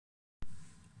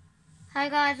Hi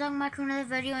guys, welcome back to another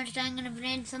video, and today I'm going to be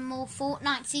doing some more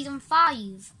Fortnite Season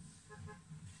 5.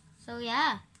 So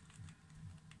yeah.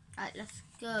 Right, let's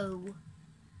go.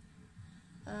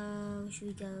 Where should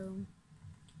we go?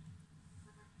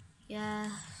 Yeah,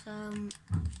 so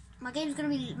my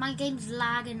game's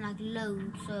lagging like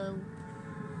loads, so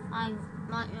I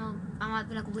might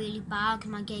be like really bad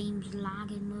because my game's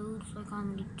lagging loads, so I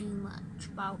can't really do much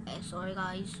about it. Sorry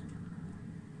guys.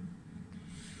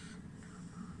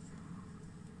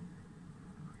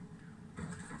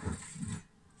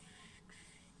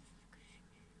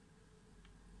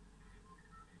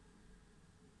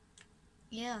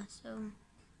 Yeah, so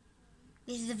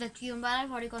this is the victory umbrella.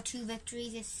 I've already got 2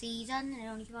 victories this season, and it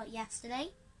only came out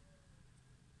yesterday.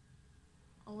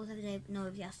 Or was it the day? No,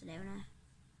 it was yesterday, wasn't it?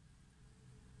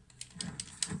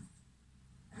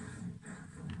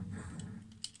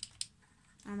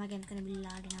 Oh, my game's gonna be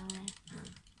lagging out, isn't it?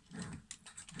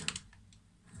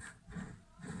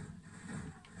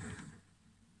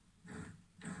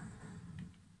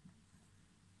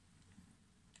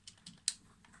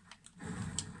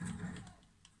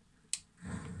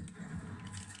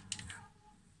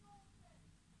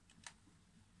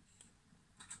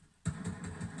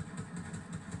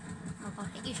 Oh god,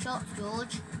 hit your shots,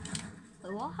 George.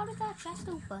 Wait, what? How did that chest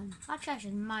open? That chest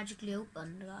is magically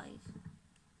opened, guys.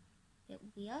 Bit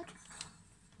weird.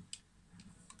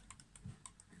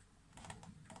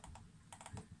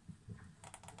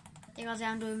 Hey guys,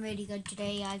 I'm doing really good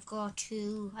today. I got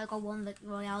 1 victory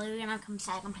royale, and I've come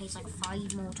second place like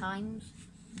 5 more times.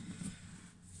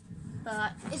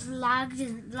 But it's lagged.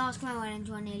 Last time I went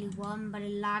into I nearly won, but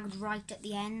it lagged right at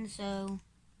the end, so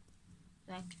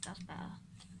that's better.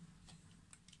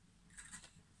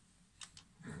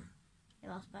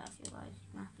 Yeah, that's better for you guys. You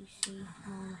can actually see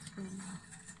more on my screen.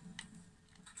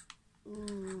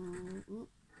 Ooh.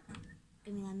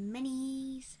 Give me the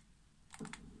minis.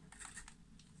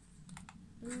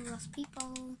 Ooh, lots of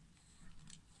people.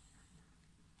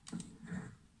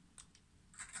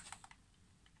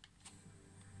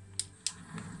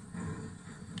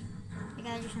 You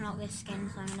guys just not with skin,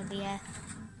 so I'm gonna be a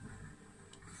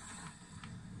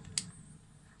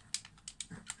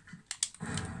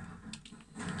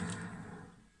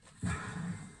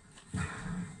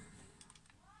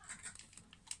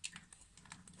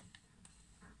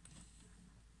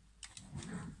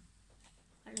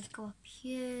let's go up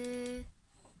here.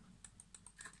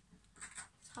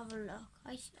 Let's have a look.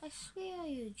 I swear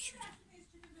you should.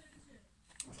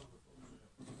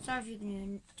 Sorry if you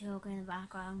can hear talking in the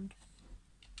background.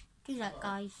 Do that,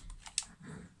 guys.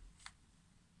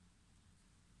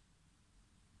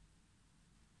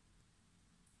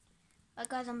 Right,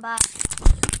 guys, I'm back.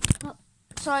 Oh,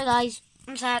 sorry, guys.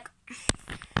 One sec.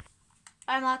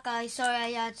 I'm back, guys. Sorry,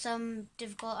 I had some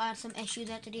issues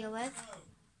I had to deal with.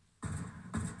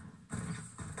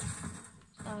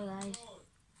 Sorry, guys.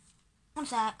 One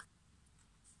sec.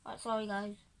 Right, sorry,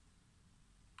 guys.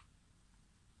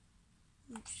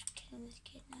 I'm just killing this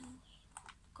kid now.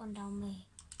 Gone down me.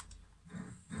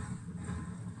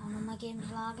 Oh no, my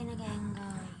game's lagging again,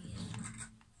 guys.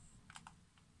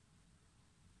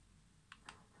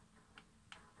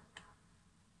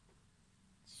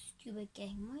 Stupid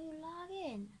game, why are you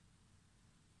lagging?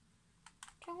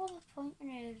 Don't know what the point in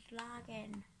it is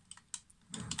lagging.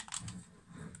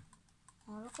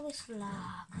 Oh, look at this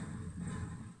lag.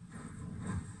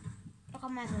 Look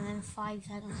at myself, and then 5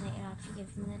 seconds later, it actually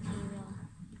gives me the material.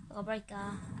 Look, I'll break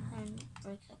that, and it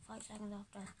breaks like 5 seconds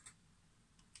after.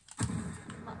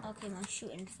 Oh, okay, my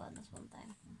shooting's fun, that's one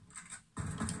thing.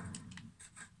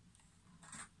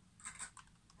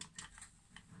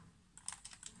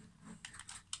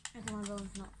 I think my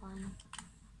build's not fine.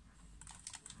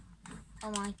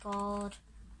 Oh my god.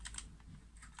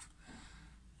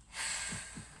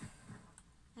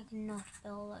 I cannot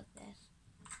build like this.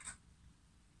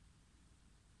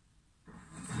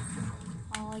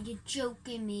 Oh, you're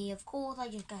joking me. Of course I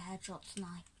just got headshot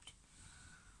sniped.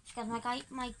 Because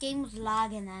my game was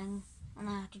lagging then, and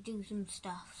I had to do some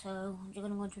stuff, so I'm just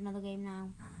going to go into another game now.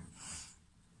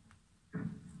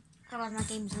 Otherwise my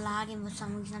game's lagging for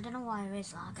some reason. I don't know why it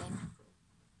is lagging.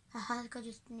 I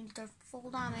just need to full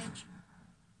damage.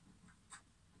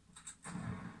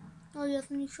 Oh, you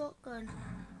have a new shotgun.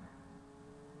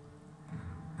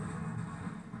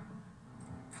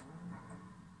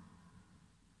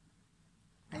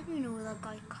 I don't even know where that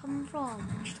guy come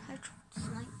from. Just headshot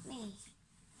sniped me.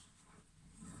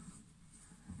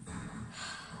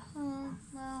 Oh,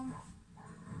 well.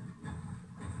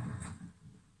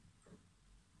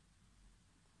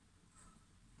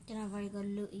 Didn't have very good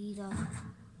loot either.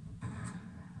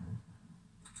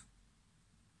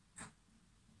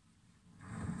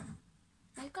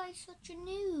 I such a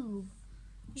noob?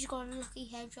 You just got a lucky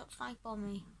headshot snipe on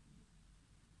me.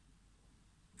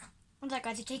 One sec,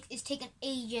 guys, it's taken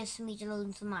ages for me to load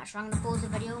into the match. So I'm gonna pause the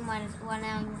video when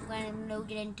I'm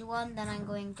loaded into one, then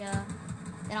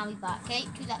I'll be back. Okay,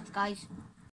 2 seconds, guys.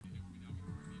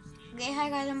 Okay, hi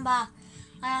guys, I'm back.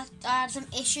 I had some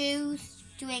issues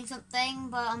doing something,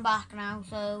 but I'm back now.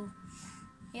 So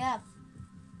yeah,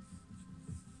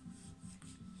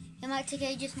 it might take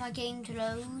ages for my game to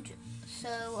load. So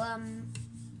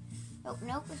oh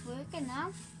nope, it's working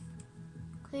now.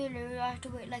 Clearly, I have to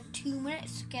wait like 2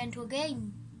 minutes to get into a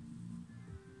game.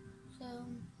 So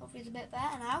hopefully it's a bit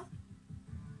better now.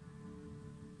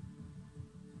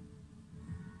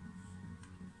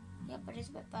 Yep, it is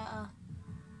a bit better.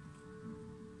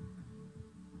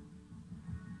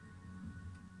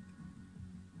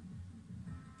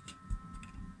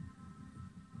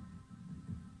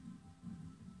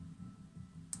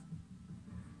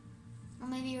 Or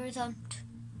maybe it isn't.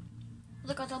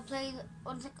 Look, guys, I'll play.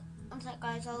 One sec,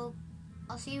 guys.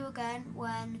 I'll see you again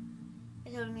when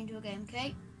it's loading into a game.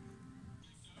 Okay.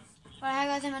 Right, hi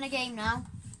guys, I'm in a game now.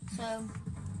 So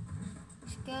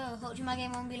let's go. Hopefully my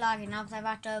game won't be lagging now because I've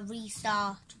had to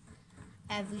restart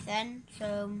everything.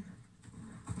 So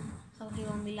hopefully it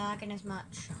won't be lagging as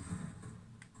much.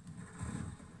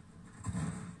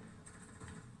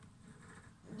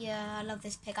 Yeah, I love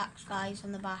this pickaxe, guys,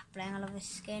 on the back bling. I love this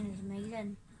skin, it's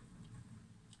amazing.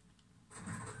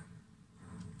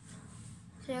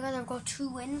 So yeah, guys, I've got 2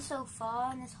 wins so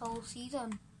far in this whole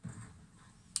season.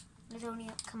 It's only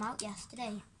come out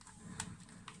yesterday.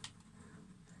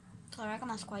 So I reckon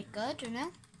that's quite good, you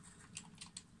know?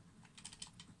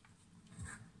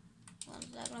 One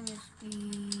sec, let me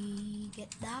just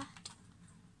get that.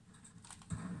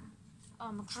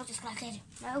 Oh, my control disconnected.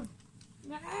 No!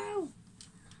 No!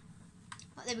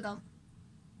 Oh, there we go.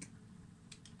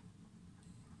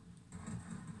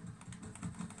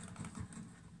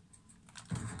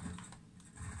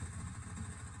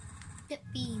 Get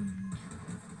beamed.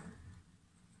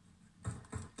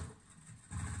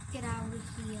 Get out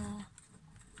of here.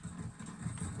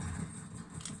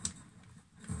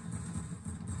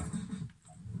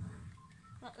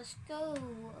 Let's go.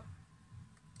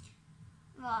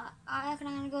 Right, I reckon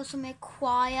I'm gonna go somewhere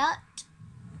quiet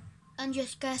and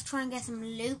just try and get some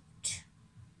loot.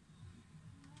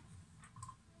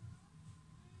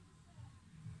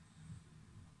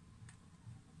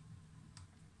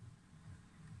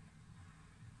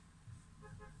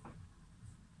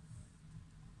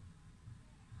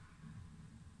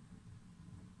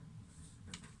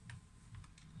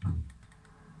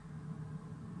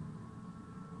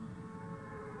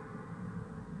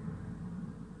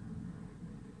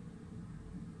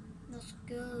 Let's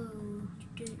go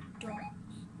to the docks.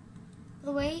 By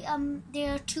the way,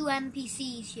 there are 2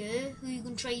 NPCs here who you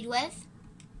can trade with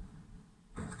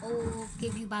or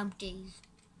give you bounties.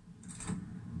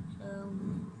 So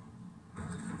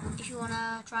if you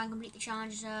wanna try and complete the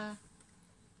challenge to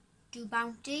do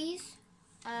bounties,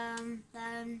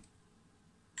 then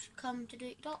come to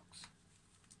the docks.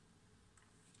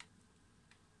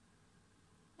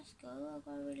 Let's go. I've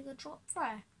got a really good drop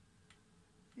there.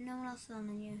 No one else is on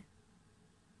the menu.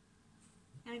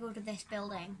 I'm gonna go to this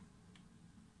building.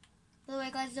 By the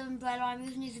way, guys, the umbrella I'm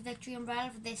using is a victory umbrella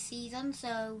for this season,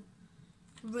 so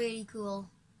really cool.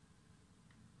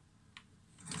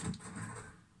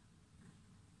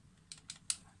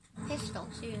 Pistol,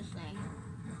 seriously.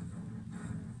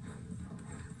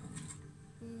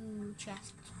 Ooh,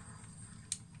 chest.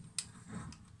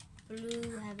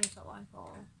 Blue heavy assault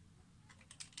rifle.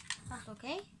 That's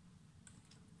okay.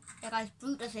 Yeah, guys,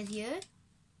 Brutus is here.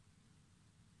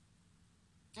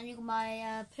 And you can buy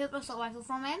a purple assault rifle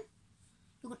from him.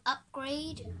 You can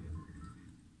upgrade.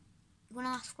 You can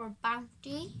ask for a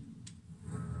bounty.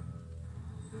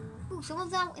 Ooh,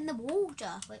 someone's out in the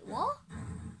water. Wait, what?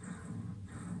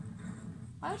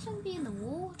 Why would someone be in the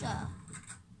water?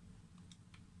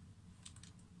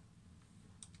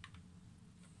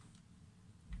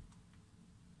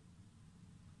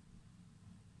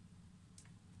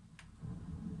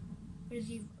 Where is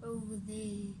he? Over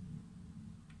there.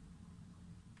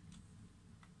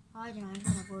 I don't know, I'm just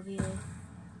gonna go over here.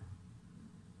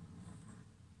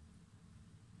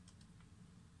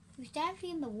 He's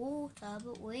definitely in the water,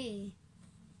 but where?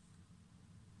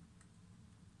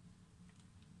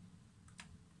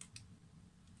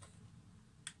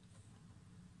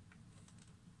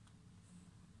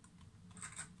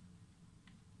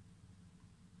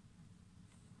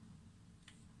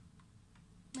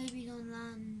 Maybe he's on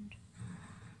land.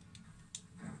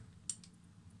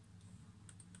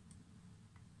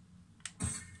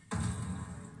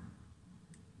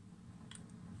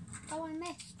 Oh, I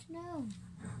missed. No.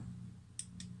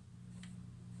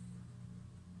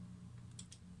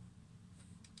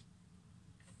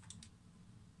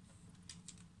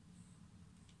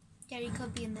 Jerry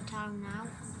could be in the town now.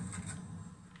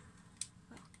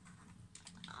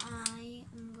 I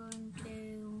am going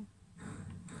to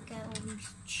get all these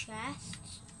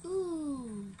chests.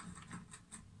 Ooh!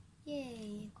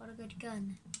 Yay, got a good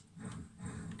gun.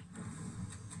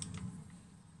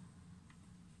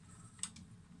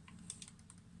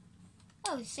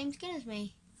 Oh, it's the same skin as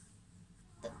me.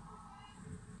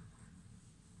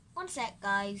 One sec,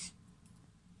 guys.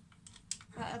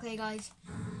 Right, okay, guys.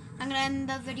 I'm gonna end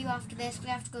the video after this. We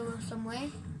have to go somewhere.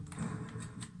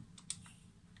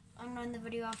 I'm gonna end the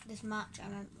video after this match.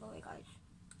 Sorry, guys.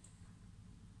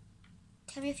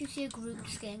 Tell me if you see a group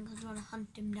skin, because I want to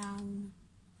hunt him down.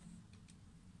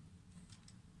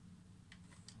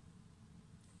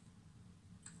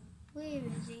 Where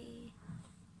is he?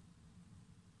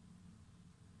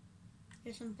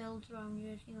 There's some builds around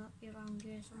here. He might be around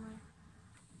here somewhere.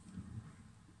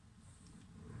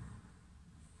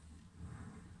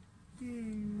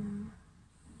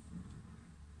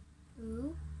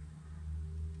 Ooh.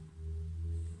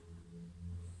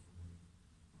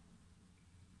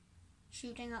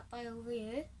 Shooting up by over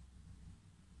here.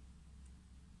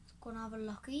 Let's go and have a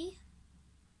lucky.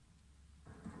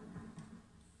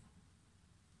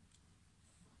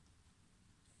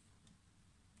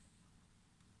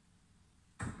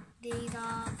 These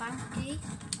are bounty.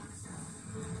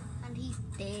 And he's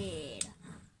dead.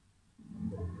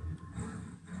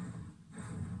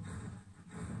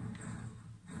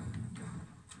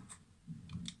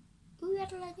 Ooh, we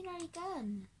had a legendary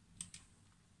gun.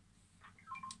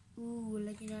 Ooh,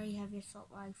 legendary heavy assault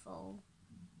rifle.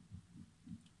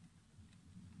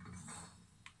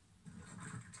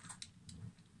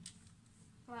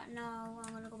 Right now,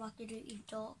 I'm gonna go back to these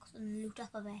docks and loot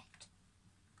up a bit.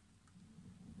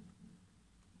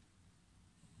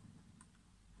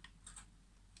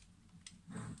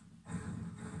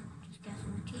 Just get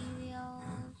some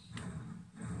materials.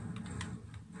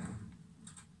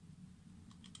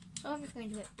 So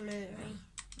everything's a bit blurry.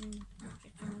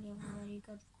 Just trying to give a very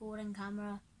good recording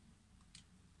camera.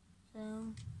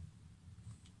 So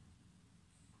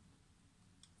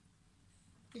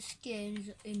the skin is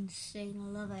insane, I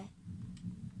love it.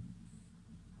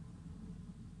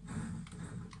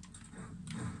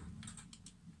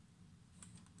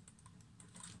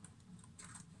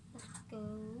 Let's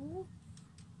go.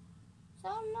 Is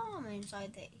there a llama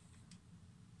inside there?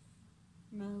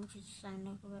 No, just sound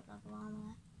like a bit like a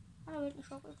llama. I don't know,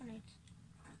 shotgun grenades.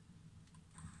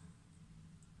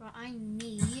 Right, I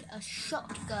need a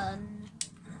shotgun.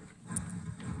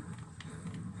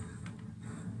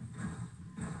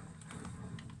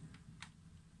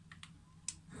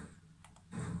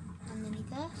 Underneath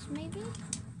this, maybe?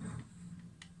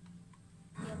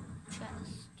 Yep,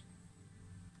 chest.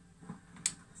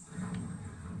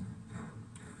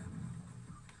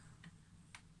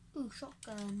 Ooh,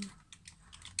 shotgun.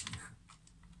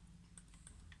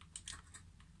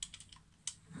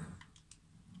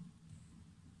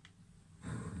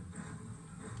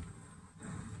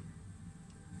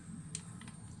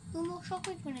 Two more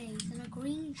shotgun grenades and a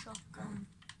green shotgun.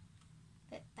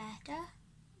 Bit better.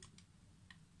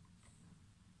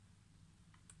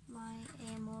 My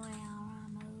ammo.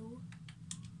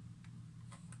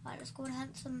 Right, let's go and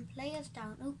hunt some players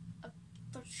down. Oh,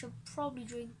 I should probably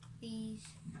drink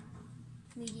these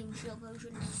medium shield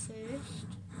potions first.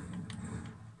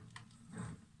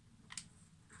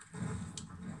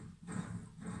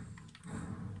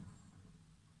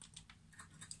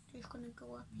 Just gonna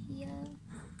go up here.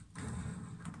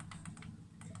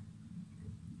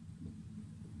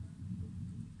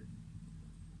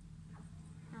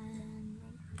 And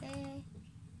right there.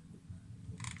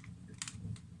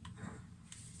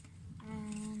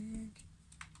 And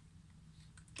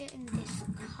get in this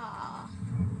car.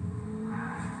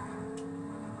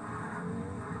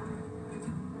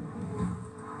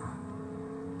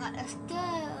 Right, let's go.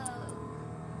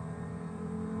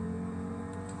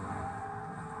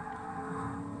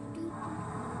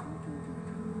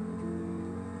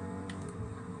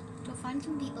 Find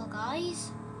some people,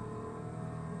 guys.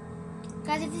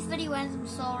 Guys, if this video ends, I'm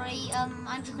sorry.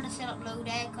 I'm just gonna still upload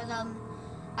it because I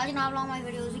don't know how long my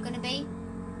videos are gonna be.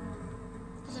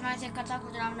 Because sometimes it cuts out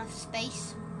because I don't have enough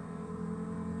space.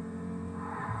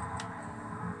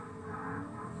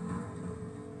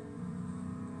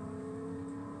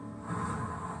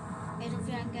 Guys,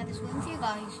 hopefully I can get this win for you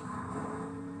guys.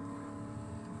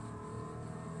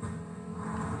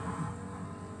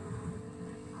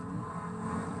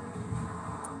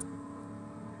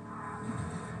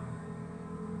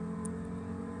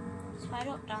 slide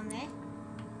up down there.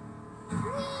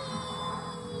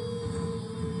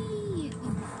 Whee!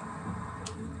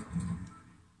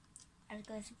 Let's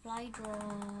go supply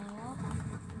drop.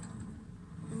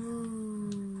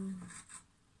 Ooh.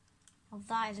 Oh,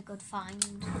 that is a good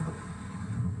find.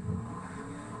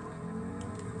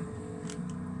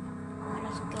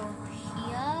 Let's go up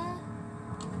here.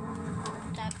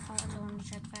 That part I want to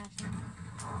check first.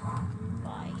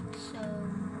 Right, so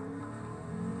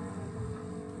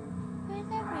where's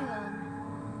everyone?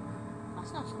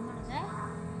 That's not someone, is it?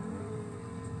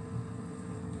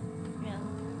 No.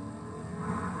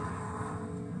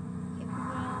 People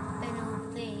have been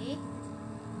over there.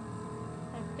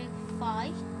 A big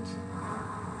fight.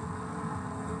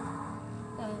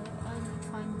 I need to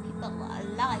find people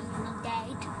alive, not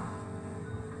dead.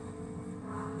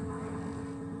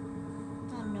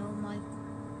 Oh no, my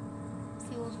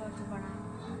fuel's about to run out.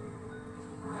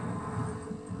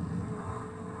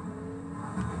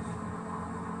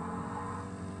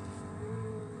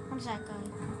 One sec, guys.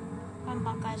 I'm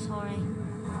back, guys, sorry.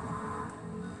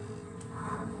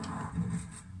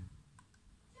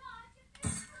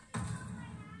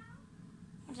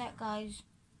 One sec, guys.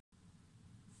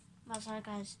 Oh, sorry,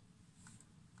 guys.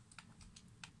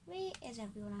 Where is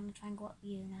everyone? I'm gonna try and go up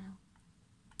you now.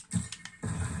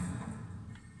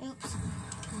 Oops.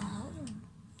 Oh, that was a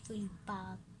really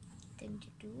bad thing to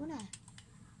do, wasn't it?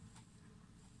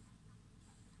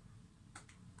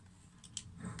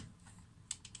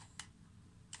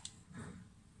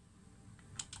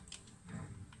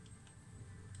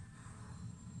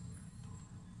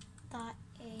 That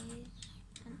is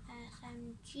an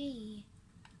SMG.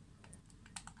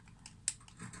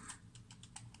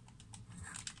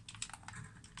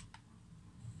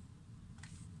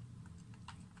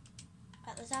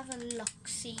 Right, let's have a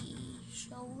look-see,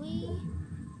 shall we?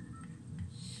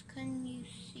 Can you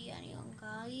see anyone,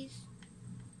 guys?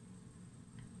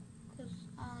 Because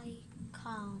I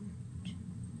can't.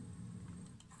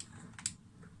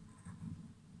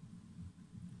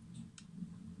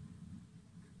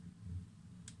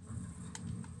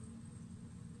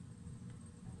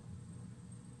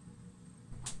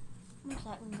 One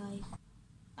second,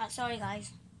 guys. Sorry,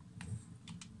 guys.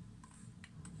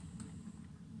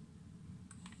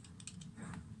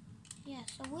 Yeah,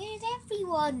 so where's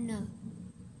everyone?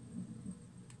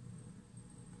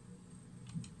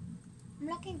 I'm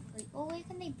looking for people. Where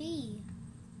can they be?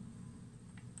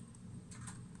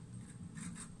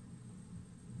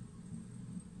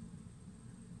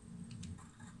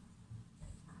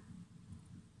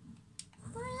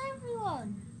 Where's everyone?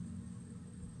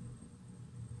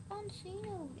 I can't see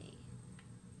nobody.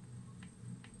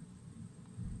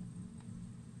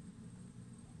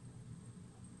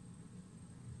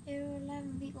 There are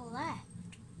 11 people left.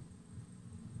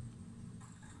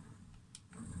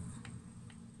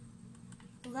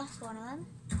 Well, that's one of them.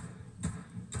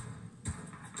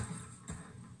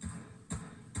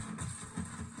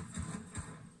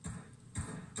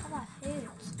 Oh, that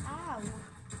hurts. Ow.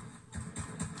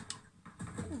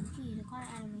 Oh, geez, I can't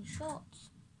enemy shots.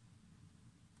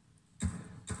 I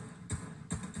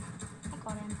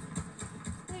got him.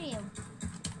 Where are you?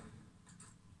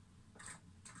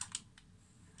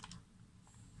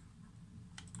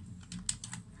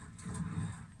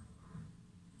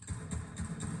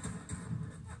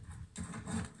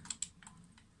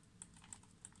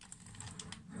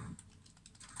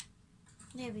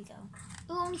 There we go.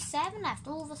 Oh, only 7 left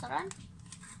all of a sudden.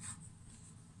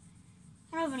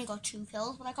 I've only got 2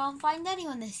 kills, but I can't find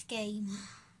anyone this game.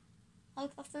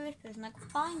 Like the first person I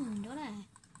could find, don't I?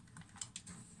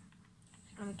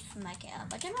 Let me just make it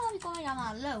up. I don't know how he's going down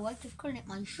that low. I just couldn't hit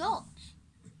my shots.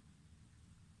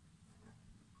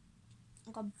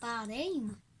 I got bad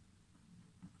aim.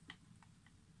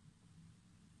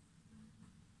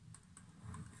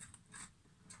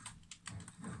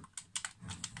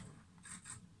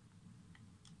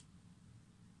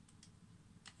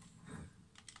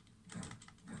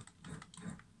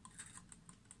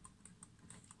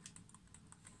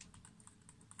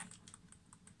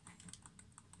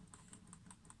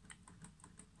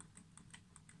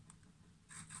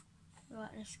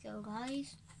 Right, let's go,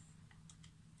 guys.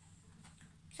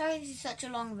 Sorry this is such a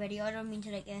long video. I don't mean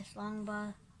to make this long,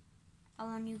 but I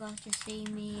want you guys to see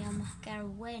me get a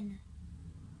win.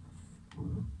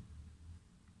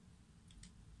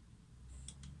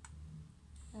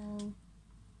 So,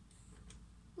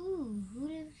 ooh, who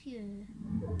lives here?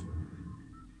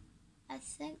 I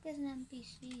think there's an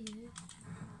NPC here.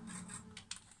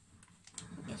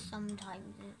 I guess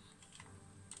sometimes it's.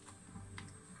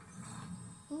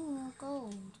 Ooh,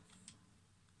 gold.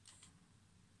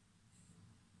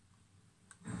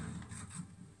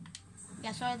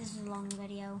 Yeah, sorry this is a long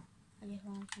video. I just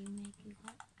wanted to make you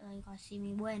guys see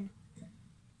me win.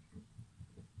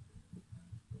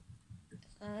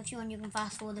 So if you want, you can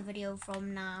fast forward the video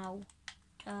from now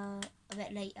to a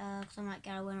bit later, because I might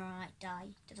get a win or I might die.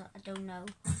 I don't know.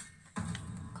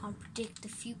 Can't predict the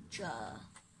future.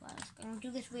 But I'm gonna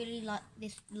do this really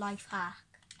this life hack.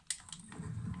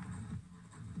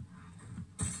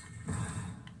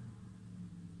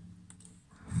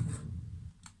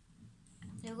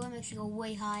 So we're gonna make you go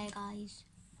way higher, guys.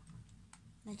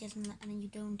 And then you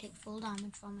don't take full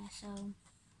damage from it. So.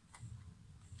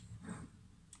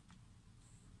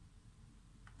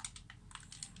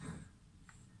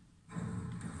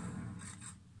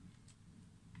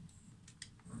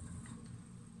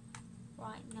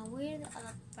 Right, now where are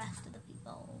the rest of the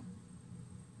people?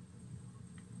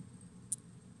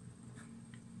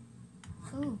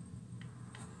 Ooh.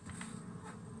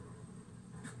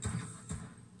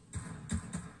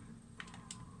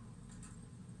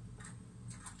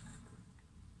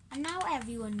 And now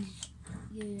everyone's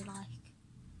you like.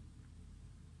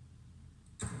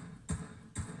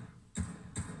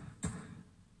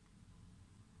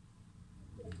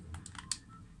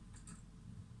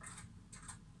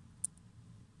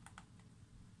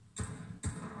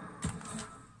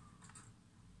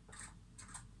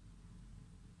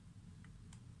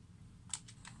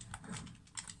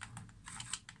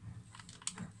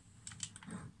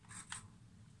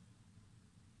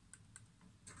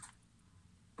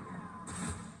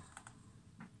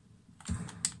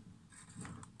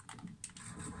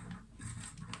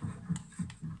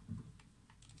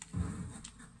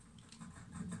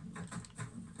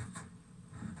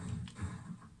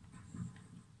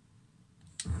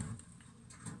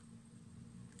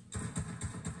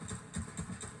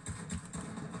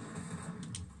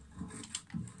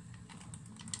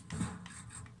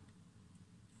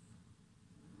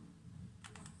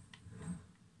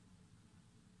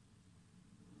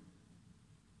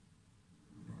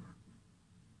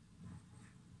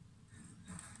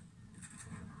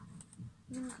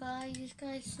 Guys, this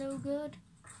guy's so good.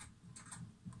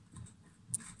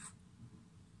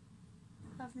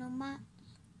 I have no mats.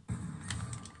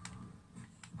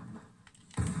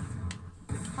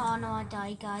 Oh no, I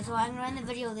died, guys. Well, I'm gonna end the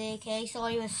video there, okay?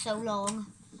 Sorry it was so long.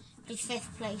 It's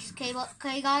 5th place.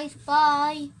 Okay, guys,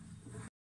 bye.